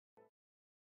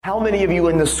How many of you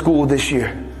in this school this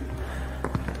year,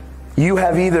 you've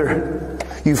heard,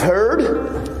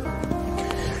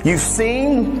 you've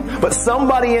seen, but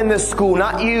somebody in this school,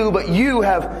 not you, but you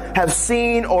have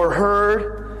seen or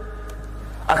heard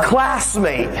a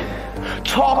classmate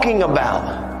talking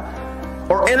about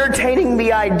or entertaining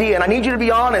the idea, and I need you to be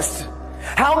honest.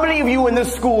 How many of you in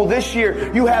this school this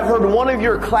year, you have heard one of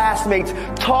your classmates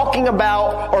talking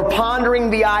about or pondering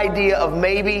the idea of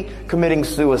maybe committing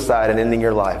suicide and ending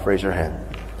your life? Raise your hand.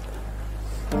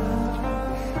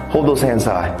 Hold those hands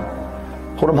high.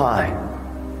 Hold them high.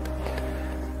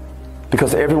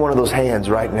 Because every one of those hands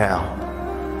right now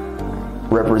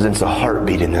represents a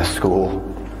heartbeat in this school.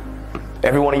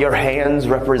 Every one of your hands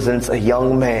represents a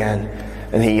young man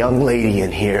and a young lady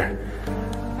in here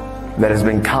that has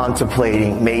been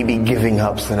contemplating maybe giving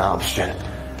up's an option.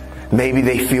 Maybe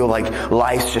they feel like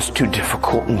life's just too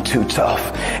difficult and too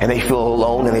tough, and they feel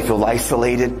alone and they feel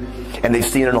isolated, and they've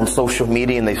seen it on social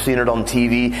media and they've seen it on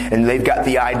TV, and they've got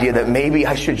the idea that maybe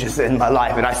I should just end my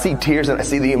life. And I see tears and I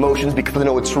see the emotions because I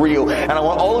know it's real. And I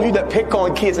want all of you that pick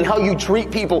on kids and how you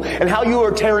treat people and how you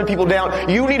are tearing people down,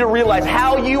 you need to realize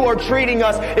how you are treating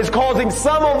us is causing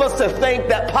some of us to think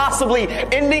that possibly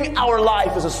ending our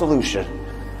life is a solution.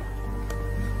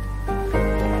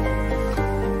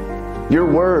 Your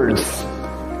words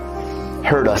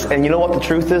hurt us. And you know what the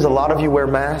truth is? A lot of you wear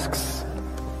masks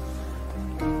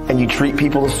and you treat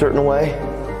people a certain way.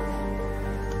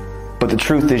 But the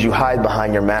truth is you hide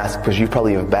behind your mask because you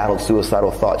probably have battled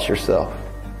suicidal thoughts yourself.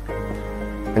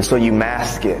 And so you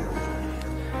mask it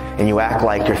and you act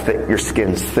like your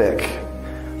skin's thick.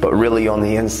 But really on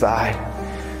the inside,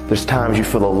 there's times you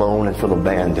feel alone and feel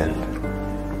abandoned.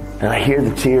 And I hear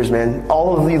the tears, man.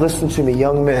 All of you listen to me,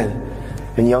 young men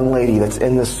and young lady that's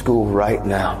in this school right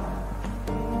now.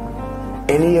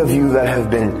 Any of you that have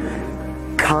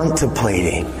been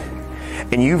contemplating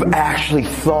and you've actually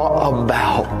thought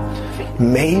about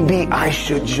maybe I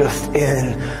should just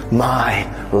end my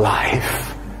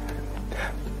life,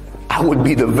 I would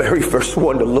be the very first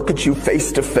one to look at you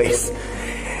face to face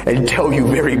and tell you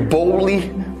very boldly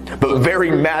but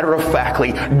very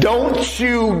matter-of-factly, don't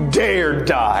you dare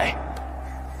die.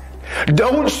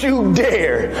 Don't you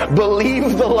dare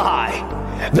believe the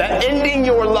lie that ending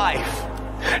your life,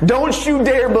 don't you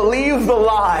dare believe the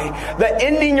lie that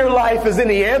ending your life is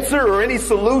any answer or any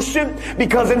solution,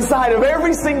 because inside of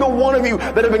every single one of you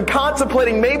that have been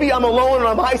contemplating, maybe I'm alone and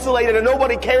I'm isolated and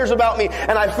nobody cares about me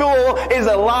and I feel alone, is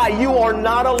a lie. You are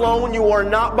not alone. You are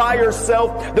not by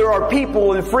yourself. There are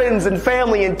people and friends and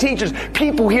family and teachers,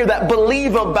 people here that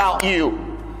believe about you.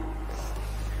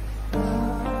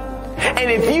 And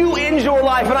if you end your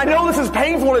life, and I know this is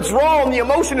painful and it's wrong, the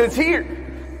emotion is here,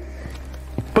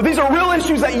 but these are real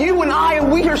issues that you and I and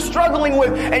we are struggling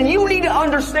with, and you need to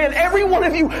understand, every one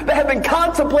of you that have been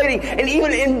contemplating and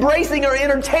even embracing or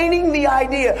entertaining the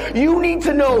idea, you need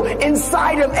to know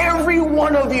inside of every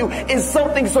one of you is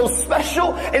something so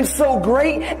special and so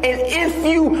great. And if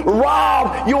you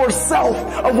rob yourself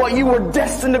of what you were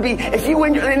destined to be, if you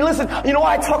and listen, you know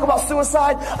why I talk about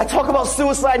suicide? I talk about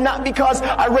suicide not because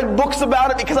I read books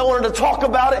about it, because I wanted to talk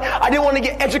about it. I didn't want to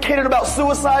get educated about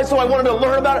suicide, so I wanted to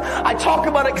learn about it. I talk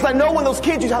about it because I know when those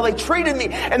kids used how they treated me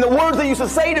and the words they used to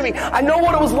say to me. I know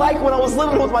what it was like when I was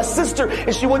living with my sister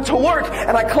and she went to work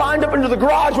and I climbed up into the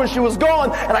garage when she was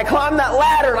gone and I climbed that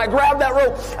ladder and I grabbed that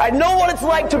rope. I know what it's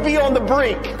like to be on the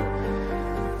brink.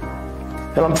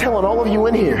 And I'm telling all of you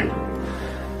in here,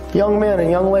 young men and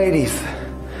young ladies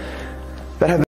that have